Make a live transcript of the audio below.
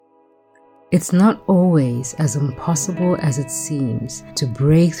It's not always as impossible as it seems to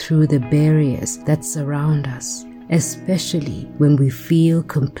break through the barriers that surround us, especially when we feel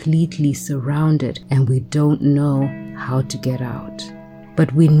completely surrounded and we don't know how to get out.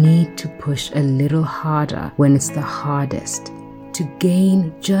 But we need to push a little harder when it's the hardest, to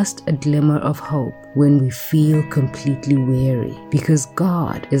gain just a glimmer of hope when we feel completely weary, because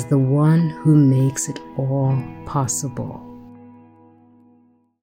God is the one who makes it all possible.